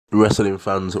Wrestling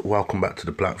fans, welcome back to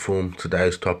the platform.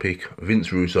 Today's topic,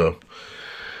 Vince Russo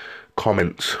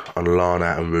comments on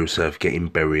Lana and Rusev getting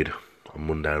buried on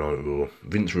Monday Night Raw.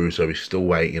 Vince Russo is still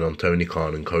waiting on Tony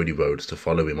Khan and Cody Rhodes to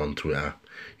follow him on Twitter.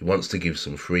 He wants to give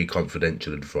some free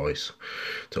confidential advice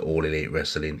to All Elite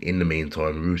Wrestling. In the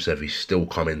meantime, Rusev is still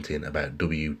commenting about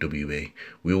WWE.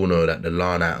 We all know that the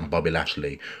Lana and Bobby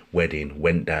Lashley wedding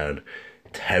went down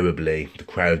terribly. The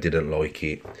crowd didn't like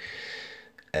it.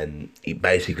 And it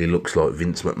basically looks like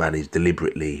Vince McMahon is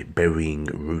deliberately burying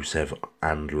Rusev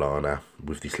and Lana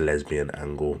with this lesbian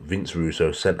angle. Vince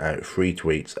Russo sent out 3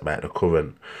 tweets about the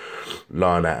current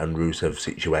Lana and Rusev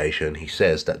situation. He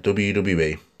says that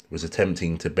WWE was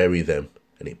attempting to bury them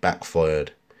and it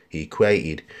backfired. He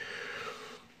equated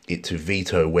it to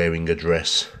Vito wearing a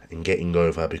dress and getting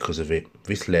over because of it.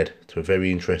 This led to a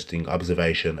very interesting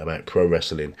observation about pro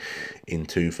wrestling in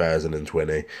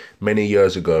 2020. Many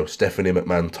years ago, Stephanie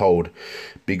McMahon told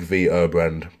Big Vito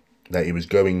brand that he was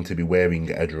going to be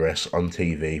wearing a dress on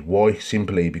TV. Why?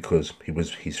 Simply because he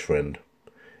was his friend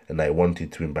and they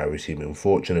wanted to embarrass him.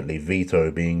 Unfortunately,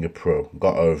 Vito, being a pro,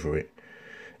 got over it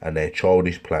and their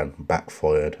childish plan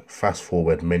backfired. Fast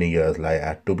forward many years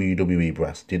later, WWE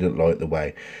brass didn't like the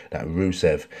way that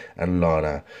Rusev and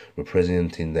Lana were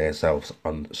presenting themselves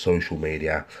on social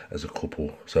media as a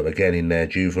couple. So again, in their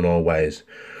juvenile ways,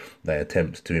 they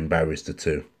attempt to embarrass the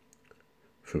two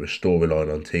through a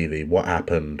storyline on TV. What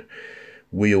happened?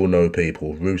 We all know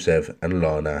people, Rusev and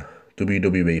Lana.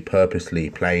 WWE purposely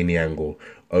playing the angle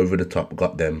over the top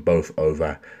got them both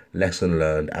over. Lesson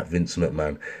learned at Vince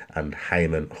McMahon and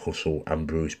Heyman, Hustle and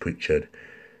Bruce Pritchard.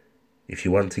 If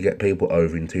you want to get people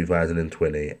over in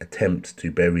 2020, attempt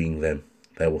to burying them.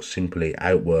 They will simply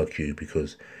outwork you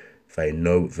because they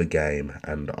know the game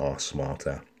and are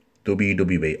smarter.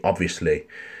 WWE obviously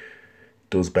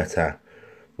does better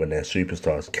when their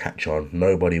superstars catch on.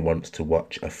 Nobody wants to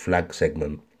watch a flat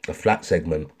segment.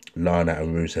 Lana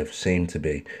and Rusev seem to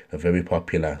be a very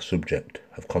popular subject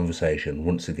of conversation.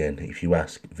 Once again, if you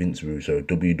ask Vince Russo,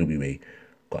 WWE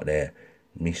got there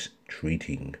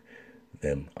mistreating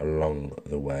them along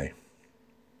the way.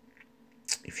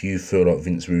 If you feel like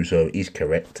Vince Russo is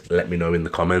correct, let me know in the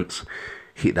comments.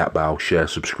 Hit that bell, share,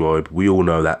 subscribe. We all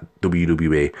know that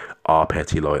WWE are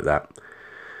petty like that.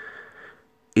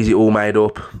 Is it all made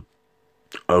up?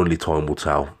 Only time will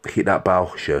tell. Hit that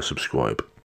bell, share, subscribe.